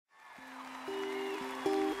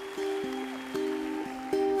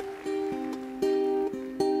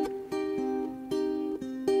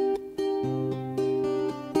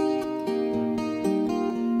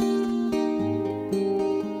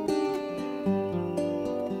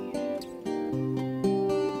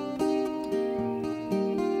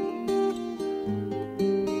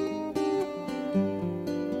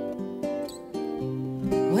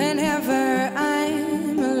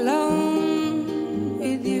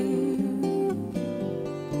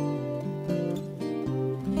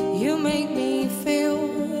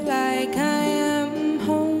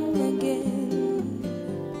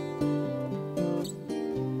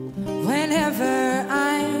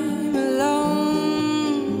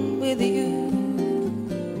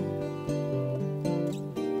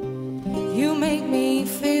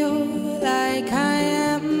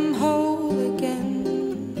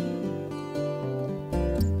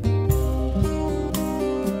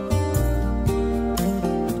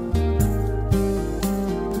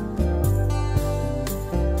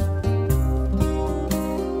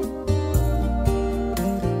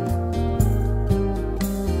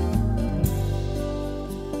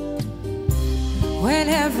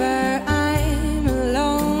Whenever I'm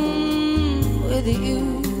alone with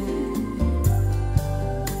you,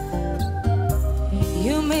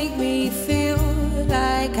 you make me feel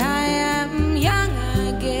like I am young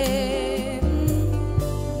again.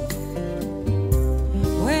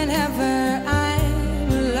 Whenever I'm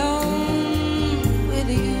alone with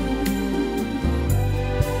you,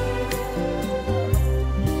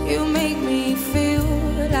 you make me feel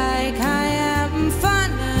like I am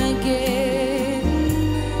fun again.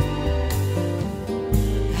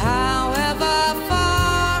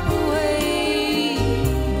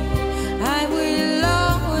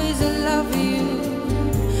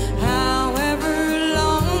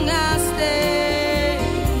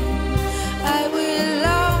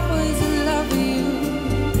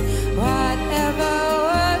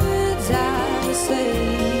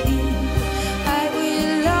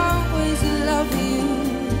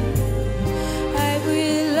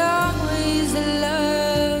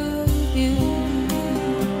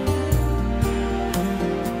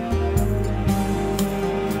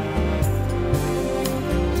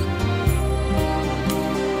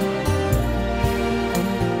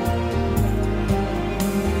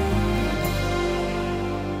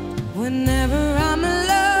 Whenever I'm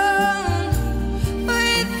alone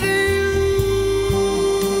with you,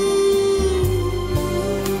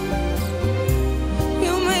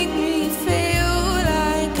 you make me feel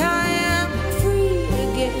like I am free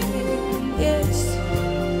again. Yes,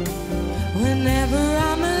 whenever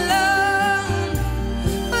I'm alone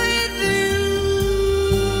with you,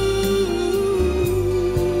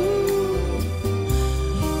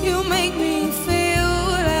 you make me feel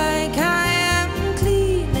like I am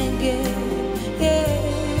clean again.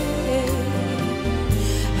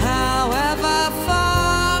 However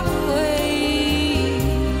far away,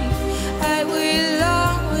 I will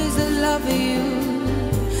always love you.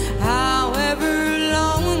 However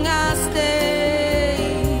long I stay,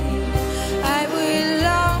 I will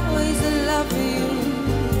always love you.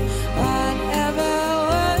 Whatever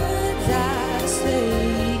words I say,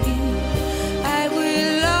 I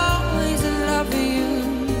will always love you.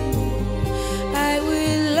 I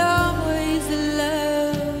will always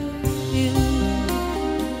love you.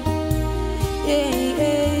 Yeah,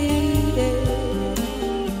 yeah, yeah.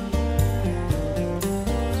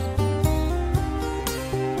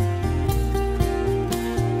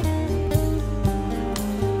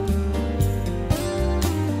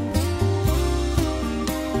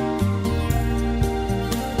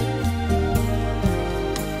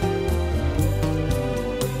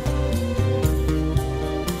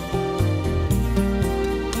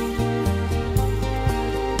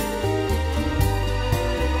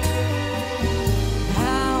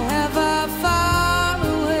 However far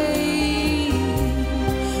away,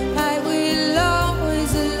 I will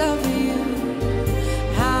always love you.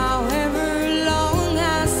 However long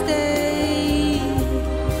I stay,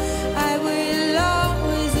 I will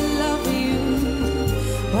always love you.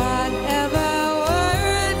 Whatever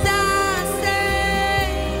words I say,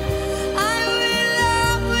 I will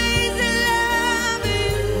always love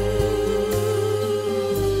you.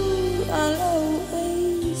 I'll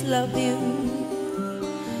always love you.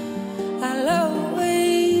 I'll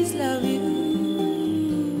always love you,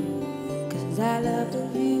 'cause I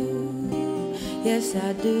love you. Yes,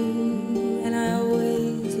 I do, and I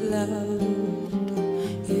always loved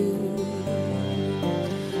you.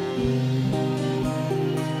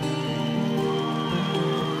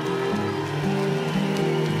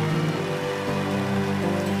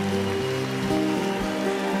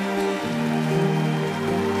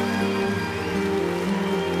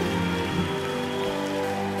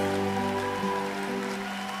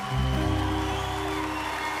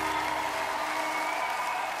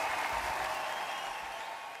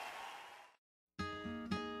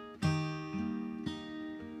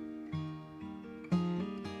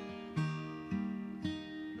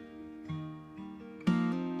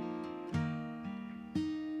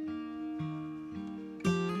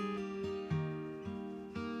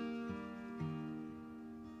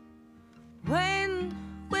 When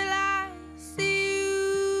will I see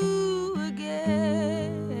you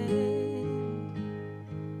again?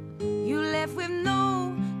 You left with no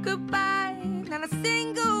goodbye, not a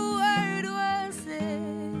single word was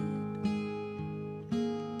said.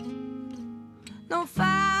 No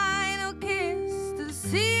final kiss to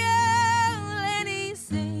seal any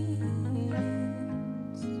sins.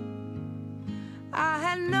 I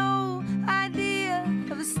had no idea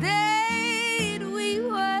of a step